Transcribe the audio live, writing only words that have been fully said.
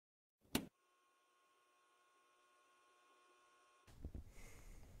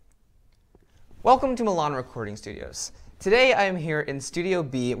Welcome to Milan Recording Studios. Today I am here in Studio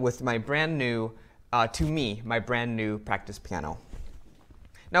B with my brand new, my brand new practice piano.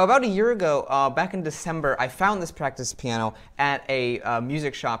 Now about a year ago, back in December, I found this practice piano at a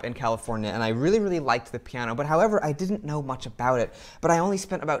music shop in California, and I really liked the piano, but however, I didn't know much about it. But I only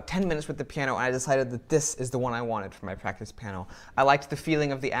spent about 10 minutes with the piano, and I decided that this is the one I wanted for my practice piano. I liked the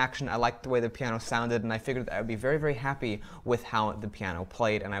feeling of the action, I liked the way the piano sounded, and I figured that I would be very happy with how the piano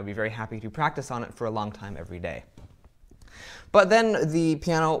played, and I would be very happy to practice on it for a long time every day. But then the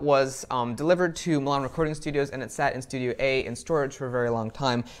piano was delivered to Milan Recording Studios, and it sat in Studio A in storage for a very long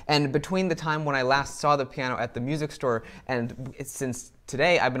time. And between the time when I last saw the piano at the music store and since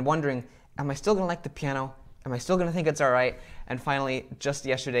today, I've been wondering, am I still going to like the piano? Am I still going to think it's all right? And finally, just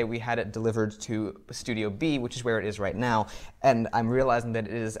yesterday, we had it delivered to Studio B, which is where it is right now. And I'm realizing that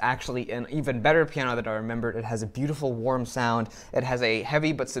it is actually an even better piano than I remembered. It has a beautiful, warm sound. It has a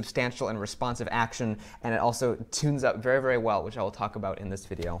heavy but substantial and responsive action. And it also tunes up very well, which I will talk about in this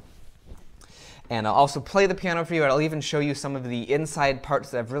video. And I'll also play the piano for you, and I'll even show you some of the inside parts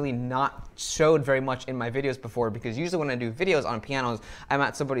that I've really not showed very much in my videos before, because usually when I do videos on pianos, I'm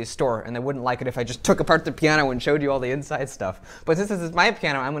at somebody's store, and they wouldn't like it if I just took apart the piano and showed you all the inside stuff. But since this is my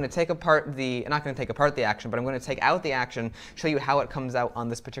piano, I'm going to take apart not going to take apart the action, but I'm going to take out the action, show you how it comes out on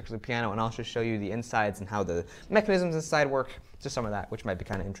this particular piano, and I'll just show you the insides and how the mechanisms inside work. Just some of that, which might be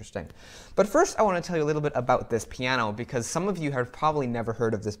kind of interesting. But first, I want to tell you a little bit about this piano, because some of you have probably never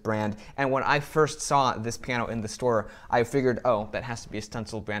heard of this brand. And when I first saw this piano in the store, I figured, oh, that has to be a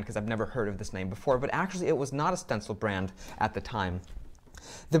stencil brand, because I've never heard of this name before. But actually, it was not a stencil brand at the time.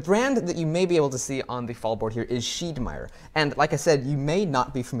 The brand that you may be able to see on the fallboard here is Schiedmayer. And like I said, you may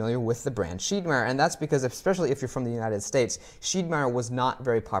not be familiar with the brand Schiedmayer, and that's because, especially if you're from the United States, Schiedmayer was not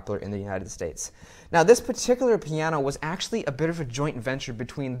very popular in the United States. Now, this particular piano was actually a bit of a joint venture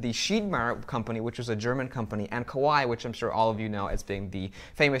between the Schiedmayer company, which was a German company, and Kawai, which I'm sure all of you know as being the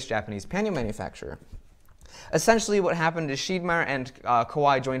famous Japanese piano manufacturer. Essentially, what happened is Schiedmayer and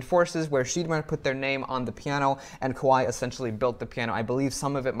Kawai joined forces, where Schiedmayer put their name on the piano, and Kawai essentially built the piano. I believe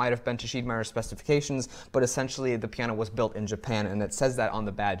some of it might have been to Schiedmayer's specifications, but essentially the piano was built in Japan, and it says that on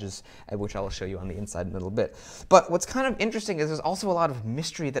the badges, which I will show you on the inside in a little bit. But what's kind of interesting is there's also a lot of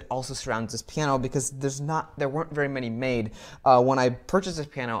mystery that also surrounds this piano, because there weren't very many made. When I purchased this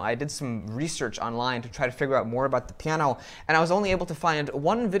piano, I did some research online to try to figure out more about the piano, and I was only able to find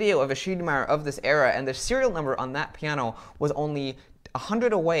one video of a Schiedmayer of this era, and the serial number on that piano was only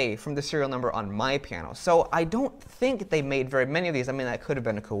 100 away from the serial number on my piano. So I don't think they made very many of these. I mean, that could have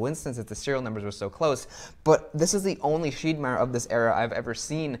been a coincidence if the serial numbers were so close, but this is the only Schiedmayer of this era I've ever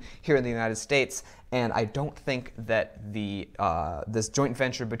seen here in the United States, and I don't think that this joint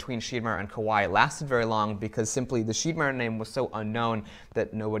venture between Schiedmayer and Kawai lasted very long, because simply the Schiedmayer name was so unknown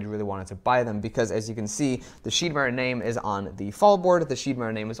that nobody really wanted to buy them, because as you can see, the Schiedmayer name is on the fallboard, the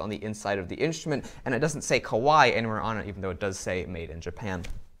Schiedmayer name is on the inside of the instrument, and it doesn't say Kawai anywhere on it, even though it does say made in Japan.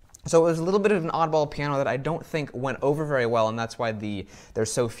 So it was a little bit of an oddball piano that I don't think went over very well, and that's why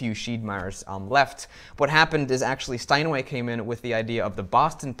there's so few Schiedmayers left. What happened is actually Steinway came in with the idea of the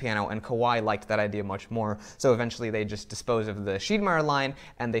Boston piano, and Kawai liked that idea much more. So eventually they just disposed of the Schiedmayer line,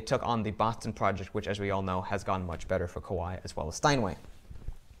 and they took on the Boston project, which, as we all know, has gone much better for Kawai as well as Steinway.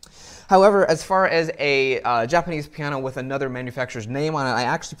 However, as far as a Japanese piano with another manufacturer's name on it, I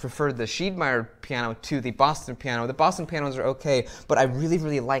actually prefer the Schiedmayer piano to the Boston piano. The Boston pianos are okay, but I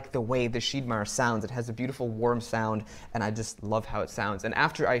really like the way the Schiedmayer sounds. It has a beautiful, warm sound, and I just love how it sounds. And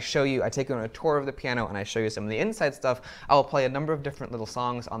after I take you on a tour of the piano and I show you some of the inside stuff, I will play a number of different little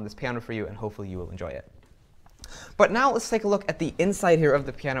songs on this piano for you, and hopefully you will enjoy it. But now let's take a look at the inside here of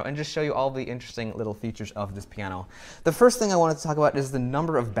the piano and just show you all the interesting little features of this piano. The first thing I wanted to talk about is the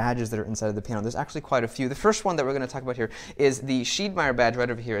number of badges that are inside of the piano. There's actually quite a few. The first one that we're going to talk about here is the Schiedmayer badge right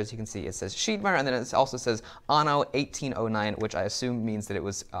over here. As you can see, it says Schiedmayer, and then it also says Anno 1809, which I assume means that it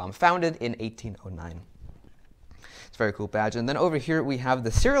was founded in 1809. It's a very cool badge. And then over here we have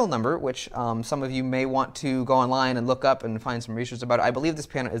the serial number, which some of you may want to go online and look up and find some research about it. I believe this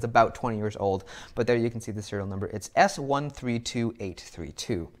piano is about 20 years old, but there you can see the serial number. It's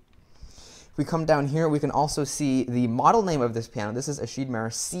S132832. If we come down here, we can also see the model name of this piano. This is a Schiedmayer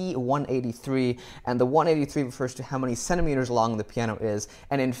C183, and the 183 refers to how many centimeters long the piano is,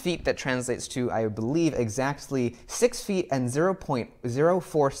 and in feet that translates to, I believe, exactly 6 feet and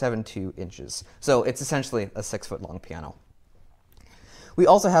 0.0472 inches. So it's essentially a 6-foot long piano. We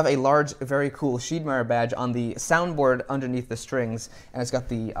also have a large, very cool Schiedmayer badge on the soundboard underneath the strings, and it's got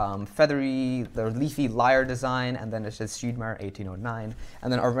the leafy lyre design, and then it says Schiedmayer 1809,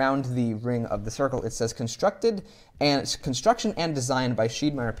 and then around the ring of the circle it says construction and designed by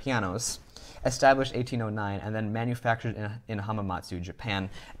Schiedmayer Pianos. established 1809, and then manufactured in Hamamatsu, Japan.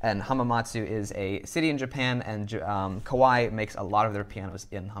 And Hamamatsu is a city in Japan, and Kawai makes a lot of their pianos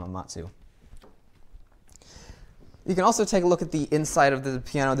in Hamamatsu. You can also take a look at the inside of the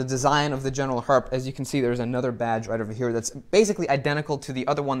piano, the design of the general harp. As you can see, there's another badge right over here that's basically identical to the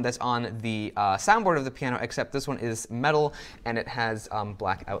other one that's on the soundboard of the piano, except this one is metal and it has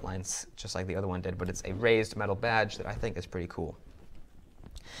black outlines, just like the other one did, but it's a raised metal badge that I think is pretty cool.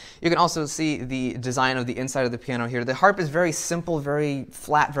 You can also see the design of the inside of the piano here. The harp is very simple, very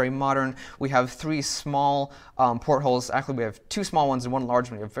flat, very modern. We have 3 small portholes. Actually, we have 2 small ones and 1 large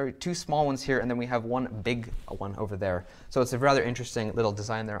one. We have 2 small ones here, and then we have 1 big one over there. So it's a rather interesting little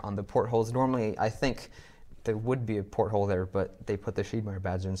design there on the portholes. Normally, I think there would be a porthole there, but they put the Schiedmayer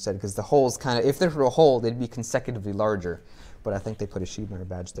badge there instead, because the holes kind of, if there were a hole, they'd be consecutively larger. But I think they put a Schiedmayer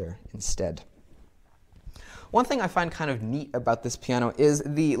badge there instead. One thing I find kind of neat about this piano is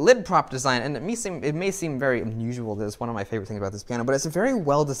the lid prop design, and it may seem very unusual. That is one of my favorite things about this piano, but it's a very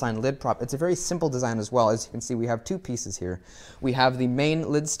well-designed lid prop. It's a very simple design as well. As you can see, we have 2 pieces here. We have the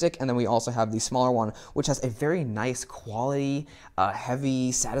main lid stick, and then we also have the smaller one, which has a very nice quality,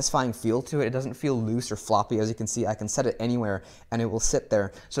 heavy, satisfying feel to it. It doesn't feel loose or floppy. As you can see, I can set it anywhere, and it will sit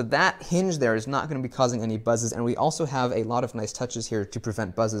there. So that hinge there is not going to be causing any buzzes, and we also have a lot of nice touches here to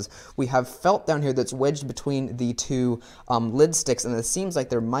prevent buzzes. We have felt down here that's wedged between the 2 lid sticks, and it seems like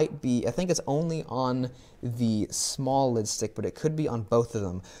there might be, I think it's only on the small lid stick, but it could be on both of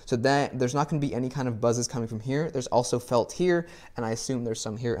them. So that there's not going to be any kind of buzzes coming from here. There's also felt here, and I assume there's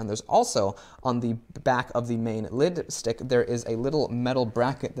some here, and there's also on the back of the main lid stick, there is a little metal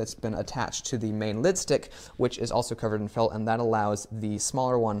bracket that's been attached to the main lid stick, which is also covered in felt, and that allows the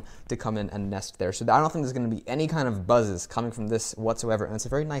smaller one to come in and nest there. So I don't think there's going to be any kind of buzzes coming from this whatsoever, and it's a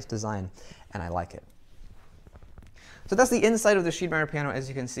very nice design, and I like it. So that's the inside of the Schiedmayer piano. As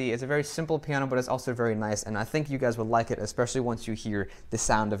you can see, it's a very simple piano, but it's also very nice, and I think you guys would like it, especially once you hear the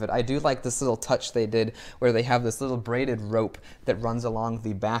sound of it. I do like this little touch they did where they have this little braided rope that runs along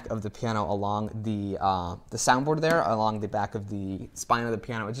the back of the piano, along the soundboard there, along the back of the spine of the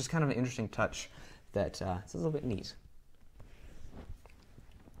piano. It's just kind of an interesting touch that it's a little bit neat.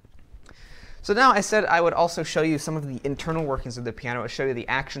 So now I said I would also show you some of the internal workings of the piano, show you the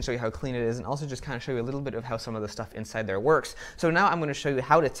action, show you how clean it is, and also just kind of show you a little bit of how some of the stuff inside there works. So now I'm going to show you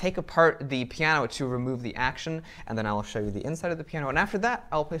how to take apart the piano to remove the action, and then I'll show you the inside of the piano, and after that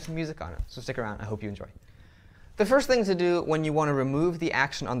I'll play some music on it. So stick around, I hope you enjoy. The first thing to do when you want to remove the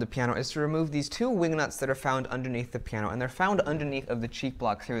action on the piano is to remove these 2 wing nuts that are found underneath the piano, and they're found underneath of the cheek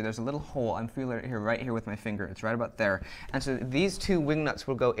blocks here. There's a little hole. I'm feeling it here, right here with my finger. It's right about there. And so these 2 wing nuts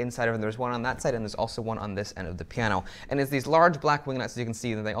will go inside of it. There's one on that side, and there's also one on this end of the piano. And it's these large black wing nuts, as you can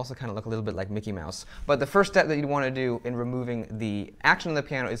see, that they also kind of look a little bit like Mickey Mouse. But the first step that you want to do in removing the action on the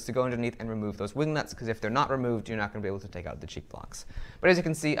piano is to go underneath and remove those wing nuts, because if they're not removed, you're not going to be able to take out the cheek blocks. But as you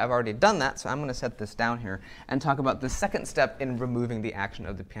can see, I've already done that, so I'm going to set this down here and talk about the second step in removing the action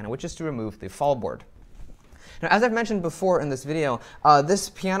of the piano, which is to remove the fallboard. Now, as I've mentioned before in this video, this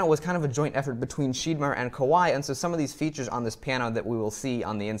piano was kind of a joint effort between Schiedmayer and Kawai, and so some of these features on this piano that we will see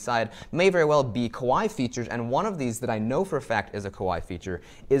on the inside may very well be Kawai features, and one of these that I know for a fact is a Kawai feature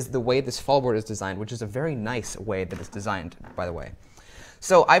is the way this fallboard is designed, which is a very nice way that it's designed, by the way.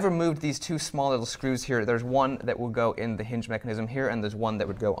 So I've removed these 2 small little screws here. There's one that will go in the hinge mechanism here, and there's one that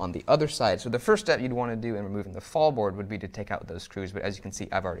would go on the other side. So the first step you'd want to do in removing the fallboard would be to take out those screws, but as you can see,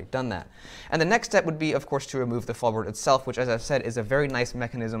 I've already done that. And the next step would be, of course, to remove the fallboard itself, which, as I've said, is a very nice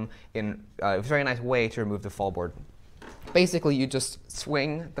mechanism, a very nice way to remove the fallboard. Basically, you just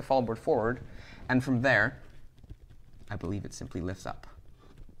swing the fallboard forward, and from there, I believe it simply lifts up.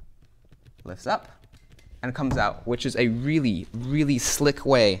 Lifts up. And comes out, which is a really, really slick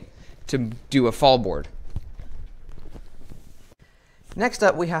way to do a fallboard. Next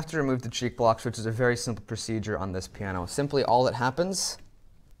up, we have to remove the cheek blocks, which is a very simple procedure on this piano. Simply all that happens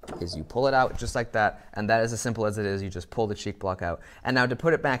is you pull it out just like that, and that is as simple as it is. You just pull the cheek block out. And now to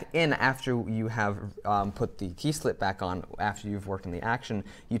put it back in after you have put the key slit back on, after you've worked on the action,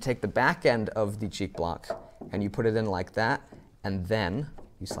 you take the back end of the cheek block and you put it in like that, and then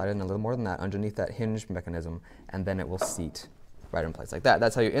you slide it in a little more than that underneath that hinge mechanism, and then it will seat right in place like that.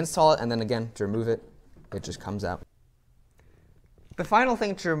 That's how you install it, and then again, to remove it, it just comes out. The final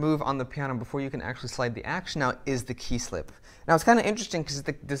thing to remove on the piano before you can actually slide the action out is the key slip. Now it's kind of interesting because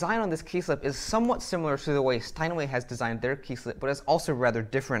the design on this key slip is somewhat similar to the way Steinway has designed their key slip, but it's also rather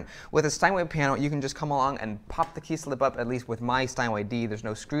different. With a Steinway piano, you can just come along and pop the key slip up, at least with my Steinway D. There's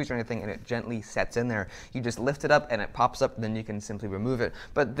no screws or anything, and it gently sets in there. You just lift it up and it pops up, and then you can simply remove it.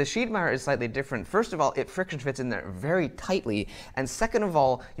 But the Schiedmayer is slightly different. First of all, it friction fits in there very tightly, and second of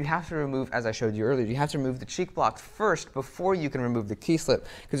all, you have to remove, as I showed you earlier, you have to remove the cheek blocks first before you can remove the key slip,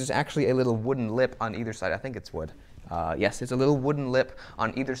 because there's actually a little wooden lip on either side. I think it's wood. Yes, it's a little wooden lip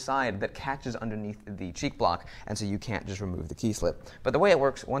on either side that catches underneath the cheek block, and so you can't just remove the key slip. But the way it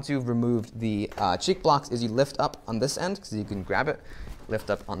works, once you've removed the cheek blocks, is you lift up on this end, because you can grab it, lift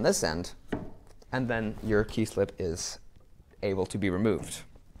up on this end, and then your key slip is able to be removed.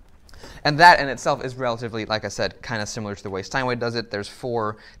 And that in itself is relatively, like I said, kind of similar to the way Steinway does it. There's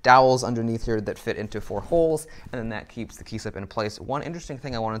 4 dowels underneath here that fit into 4 holes, and then that keeps the key slip in place. One interesting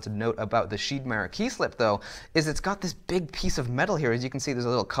thing I wanted to note about the Schiedmayer key slip, though, is it's got this big piece of metal here. As you can see, there's a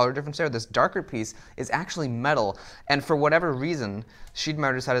little color difference there. This darker piece is actually metal, and for whatever reason,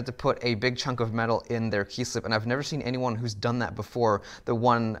 Schiedmayer decided to put a big chunk of metal in their key slip, and I've never seen anyone who's done that before. The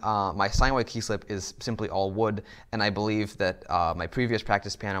one, my Steinway key slip is simply all wood, and I believe that my previous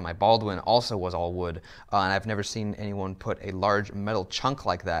practice piano, my Baldwin, also was all wood, and I've never seen anyone put a large metal chunk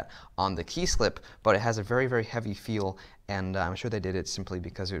like that on the key slip, but it has a very, very heavy feel, and I'm sure they did it simply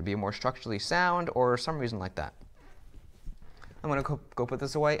because it would be more structurally sound or some reason like that. I'm going to go put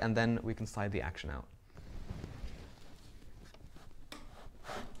this away, and then we can slide the action out.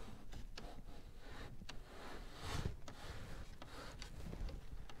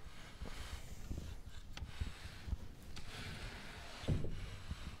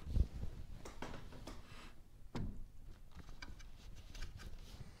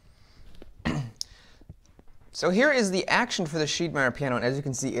 So here is the action for the Schiedmayer piano, and as you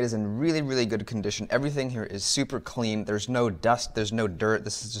can see, it is in really, really good condition. Everything here is super clean. There's no dust, there's no dirt.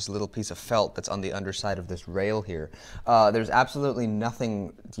 This is just a little piece of felt that's on the underside of this rail here. There's absolutely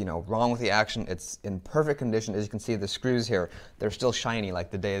nothing, wrong with the action. It's in perfect condition. As you can see, the screws here, they're still shiny like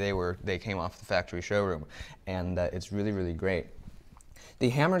the day they came off the factory showroom, and it's really, really great. The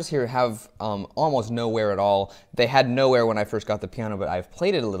hammers here have almost no wear at all. They had no wear when I first got the piano, but I've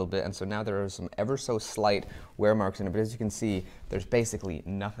played it a little bit, and so now there are some ever so slight wear marks in it. But as you can see, there's basically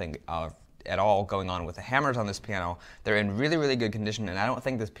nothing at all going on with the hammers on this piano. They're in really, really good condition, and I don't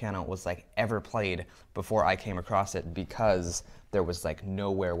think this piano was ever played before I came across it, because there was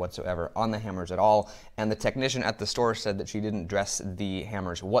no wear whatsoever on the hammers at all. And the technician at the store said that she didn't dress the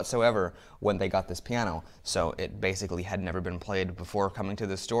hammers whatsoever when they got this piano. So it basically had never been played before coming to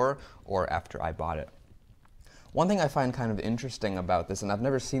the store or after I bought it. One thing I find kind of interesting about this, and I've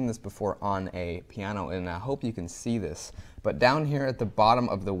never seen this before on a piano, and I hope you can see this, but down here at the bottom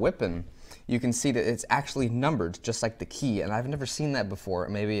of the whippen, you can see that it's actually numbered, just like the key, and I've never seen that before.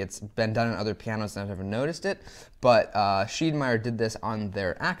 Maybe it's been done on other pianos and I've never noticed it, but Schiedmayer did this on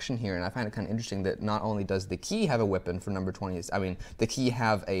their action here, and I find it kind of interesting that not only does the key have a whippen for number 20, the key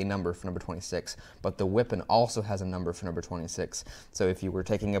have a number for number 26, but the whippen also has a number for number 26. So if you were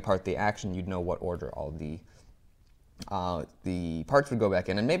taking apart the action, you'd know what order all the parts would go back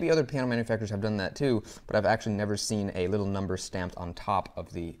in, and maybe other piano manufacturers have done that too, but I've actually never seen a little number stamped on top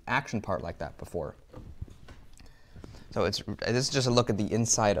of the action part like that before. So this is just a look at the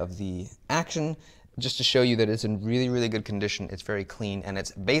inside of the action, just to show you that it's in really, really good condition. It's very clean, and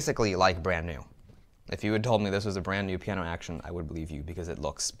it's basically like brand new. If you had told me this was a brand new piano action, I would believe you, because it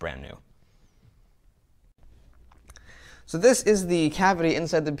looks brand new. So this is the cavity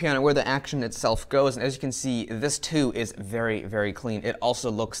inside the piano where the action itself goes, and as you can see, this too is very, very clean. It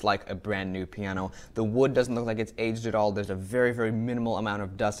also looks like a brand new piano. The wood doesn't look like it's aged at all. There's a very, very minimal amount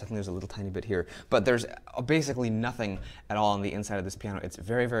of dust. I think there's a little tiny bit here, but there's basically nothing at all on the inside of this piano. It's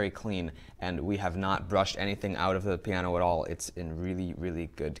very, very clean, and we have not brushed anything out of the piano at all. It's in really,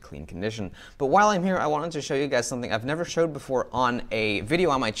 really good, clean condition. But while I'm here, I wanted to show you guys something I've never showed before on a video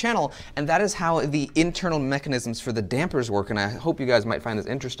on my channel, and that is how the internal mechanisms for the dampers work, and I hope you guys might find this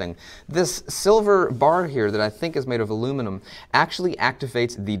interesting. This silver bar here that I think is made of aluminum actually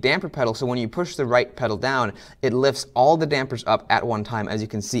activates the damper pedal, so when you push the right pedal down, it lifts all the dampers up at one time, as you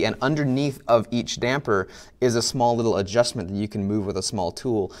can see, and underneath of each damper is a small little adjustment that you can move with a small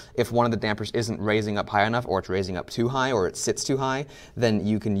tool. If one of the dampers isn't raising up high enough, or it's raising up too high, or it sits too high, then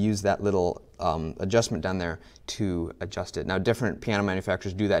you can use that little adjustment down there to adjust it. Now, different piano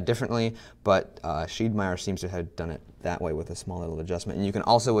manufacturers do that differently, but Schiedmayer seems to have done it that way with a small little adjustment. And you can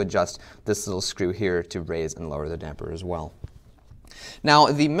also adjust this little screw here to raise and lower the damper as well. Now,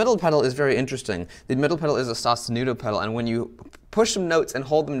 the middle pedal is very interesting. The middle pedal is a sostenuto pedal, and when you push some notes and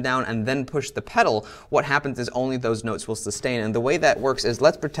hold them down and then push the pedal, what happens is only those notes will sustain. And the way that works is,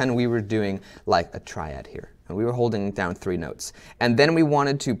 let's pretend we were doing like a triad here, and we were holding down 3 notes. And then we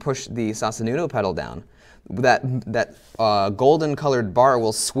wanted to push the sostenuto pedal down. That golden colored bar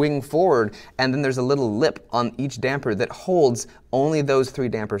will swing forward, and then there's a little lip on each damper that holds only those 3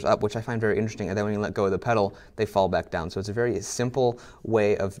 dampers up, which I find very interesting. And then when you let go of the pedal, they fall back down. So it's a very simple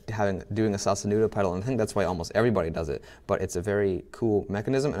way of doing a sostenuto pedal, and I think that's why almost everybody does it. But it's a very cool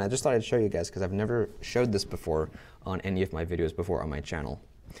mechanism, and I just thought I'd show you guys because I've never showed this before on any of my videos before on my channel.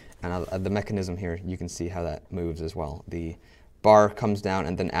 And the mechanism here, you can see how that moves as well. The bar comes down,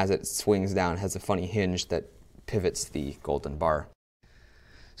 and then as it swings down, it has a funny hinge that pivots the golden bar.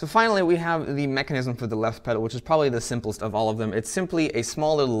 So finally, we have the mechanism for the left pedal, which is probably the simplest of all of them. It's simply a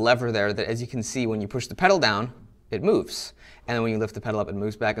small little lever there that, as you can see, when you push the pedal down, it moves. And then when you lift the pedal up, it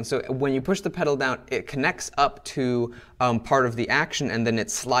moves back. And so when you push the pedal down, it connects up to part of the action, and then it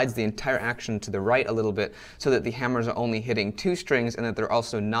slides the entire action to the right a little bit so that the hammers are only hitting 2 strings, and that they're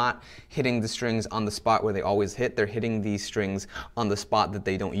also not hitting the strings on the spot where they always hit. They're hitting these strings on the spot that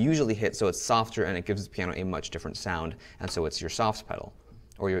they don't usually hit, so it's softer, and it gives the piano a much different sound. And so it's your soft pedal,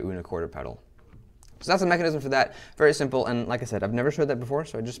 or your una quarter pedal. So that's the mechanism for that. Very simple, and like I said, I've never showed that before,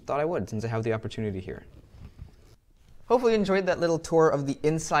 so I just thought I would since I have the opportunity here. Hopefully you enjoyed that little tour of the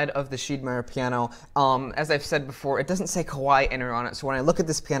inside of the Schiedmayer piano. As I've said before, it doesn't say Kawai anywhere on it, so when I look at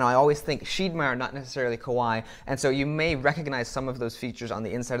this piano, I always think Schiedmayer, not necessarily Kawai, and so you may recognize some of those features on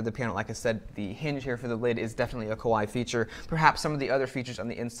the inside of the piano. Like I said, the hinge here for the lid is definitely a Kawai feature. Perhaps some of the other features on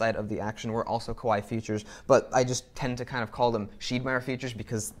the inside of the action were also Kawai features, but I just tend to kind of call them Schiedmayer features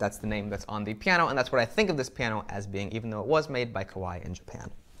because that's the name that's on the piano, and that's what I think of this piano as being, even though it was made by Kawai in Japan.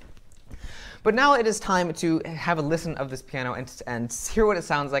 But now it is time to have a listen of this piano and hear what it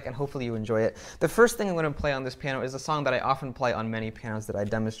sounds like, and hopefully you enjoy it. The first thing I'm going to play on this piano is a song that I often play on many pianos that I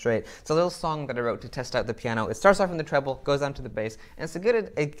demonstrate. It's a little song that I wrote to test out the piano. It starts off in the treble, goes down to the bass, and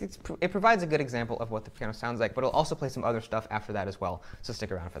it provides a good example of what the piano sounds like, but it'll also play some other stuff after that as well, so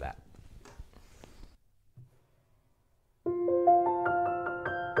stick around for that.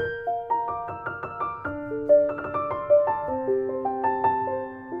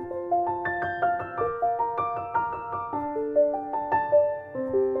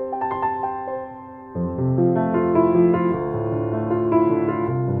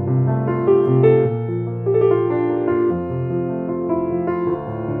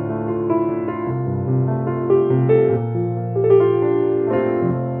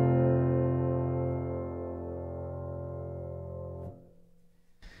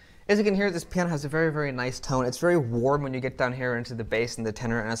 As you can hear, this piano has a very, very nice tone. It's very warm when you get down here into the bass and the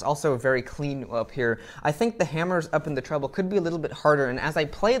tenor, and it's also very clean up here. I think the hammers up in the treble could be a little bit harder, and as I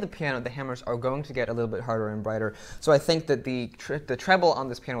play the piano, the hammers are going to get a little bit harder and brighter. So I think that the treble on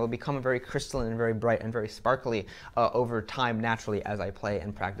this piano will become very crystalline and very bright and very sparkly over time naturally as I play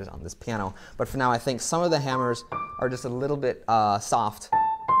and practice on this piano. But for now, I think some of the hammers are just a little bit soft,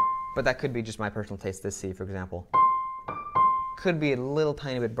 but that could be just my personal taste. This C, for example, could be a little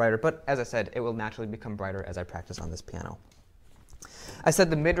tiny bit brighter, but as I said, it will naturally become brighter as I practice on this piano. I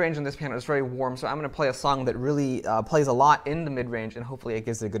said the mid-range on this piano is very warm, so I'm going to play a song that really plays a lot in the mid-range, and hopefully it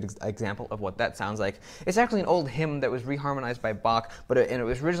gives a good example of what that sounds like. It's actually an old hymn that was reharmonized by Bach, and it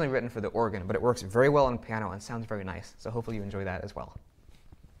was originally written for the organ, but it works very well on piano and sounds very nice, so hopefully you enjoy that as well.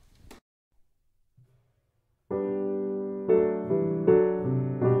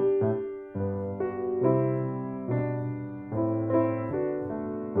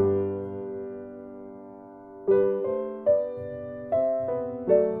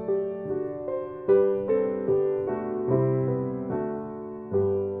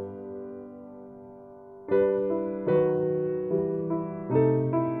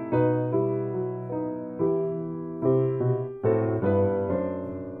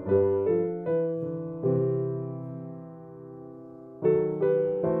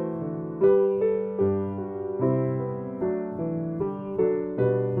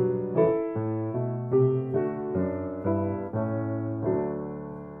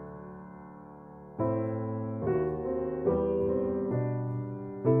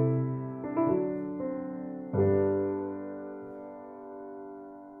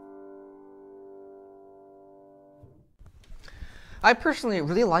 I personally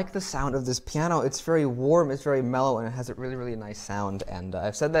really like the sound of this piano. It's very warm, it's very mellow, and it has a really, really nice sound. And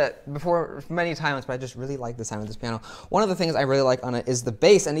I've said that before many times, but I just really like the sound of this piano. One of the things I really like on it is the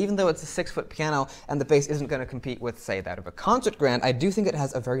bass, and even though it's a 6-foot piano and the bass isn't going to compete with, say, that of a concert grand, I do think it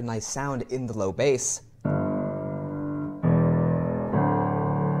has a very nice sound in the low bass.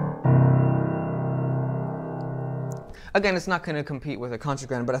 Again, it's not going to compete with a concert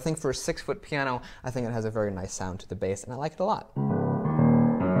grand, but I think for a 6-foot piano, I think it has a very nice sound to the bass, and I like it a lot.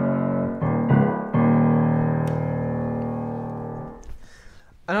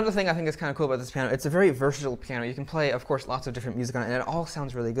 Another thing I think is kind of cool about this piano, it's a very versatile piano. You can play, of course, lots of different music on it, and it all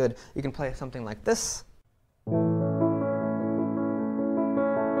sounds really good. You can play something like this.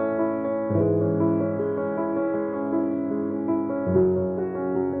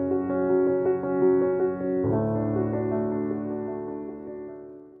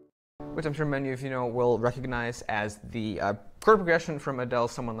 Which I'm sure many of you know will recognize as the chord progression from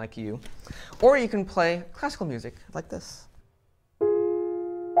Adele's Someone Like You. Or you can play classical music like this.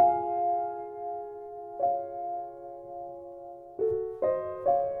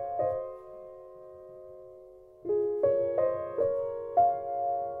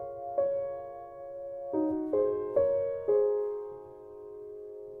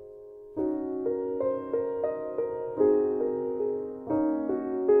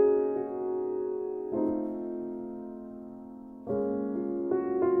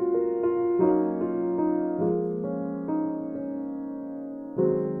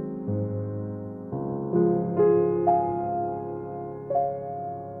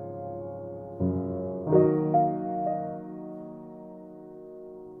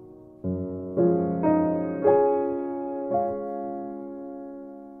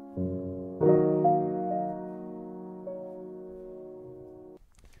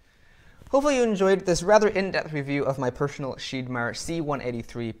 Hopefully you enjoyed this rather in-depth review of my personal Schiedmayer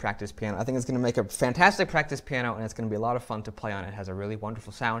C183 practice piano. I think it's going to make a fantastic practice piano, and it's going to be a lot of fun to play on. It has a really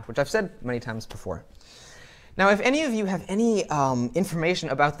wonderful sound, which I've said many times before. Now, if any of you have any information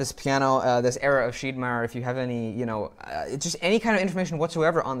about this piano, this era of Schiedmayer, if you have any, just any kind of information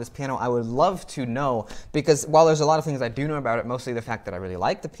whatsoever on this piano, I would love to know, because while there's a lot of things I do know about it, mostly the fact that I really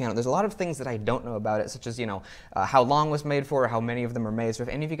like the piano, there's a lot of things that I don't know about it, such as, how long it was made for, how many of them are made. So if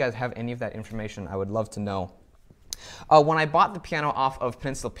any of you guys have any of that information, I would love to know. When I bought the piano off of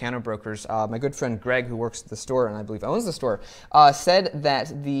Peninsula Piano Brokers, my good friend Greg, who works at the store and I believe owns the store, said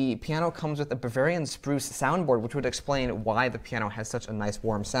that the piano comes with a Bavarian spruce soundboard, which would explain why the piano has such a nice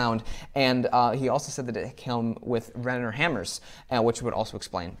warm sound. And he also said that it came with Renner hammers, which would also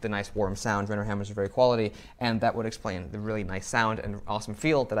explain the nice warm sound. Renner hammers are very quality, and that would explain the really nice sound and awesome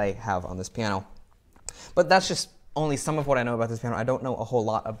feel that I have on this piano. But that's just only some of what I know about this piano. I don't know a whole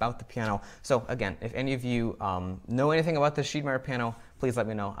lot about the piano. So again, if any of you know anything about the Schiedmayer piano, please let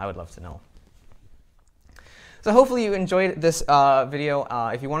me know. I would love to know. So hopefully you enjoyed this video.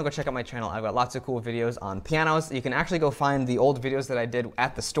 If you want to go check out my channel, I've got lots of cool videos on pianos. You can actually go find the old videos that I did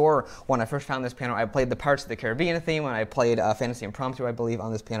at the store when I first found this piano. I played the Pirates of the Caribbean theme, and I played Fantasy Impromptu, I believe,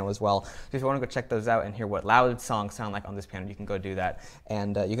 on this piano as well. So if you want to go check those out and hear what loud songs sound like on this piano, you can go do that.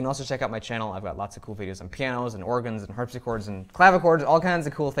 And you can also check out my channel. I've got lots of cool videos on pianos and organs and harpsichords and clavichords, all kinds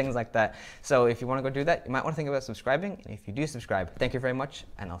of cool things like that. So if you want to go do that, you might want to think about subscribing. And if you do subscribe, thank you very much,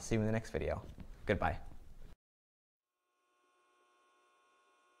 and I'll see you in the next video. Goodbye.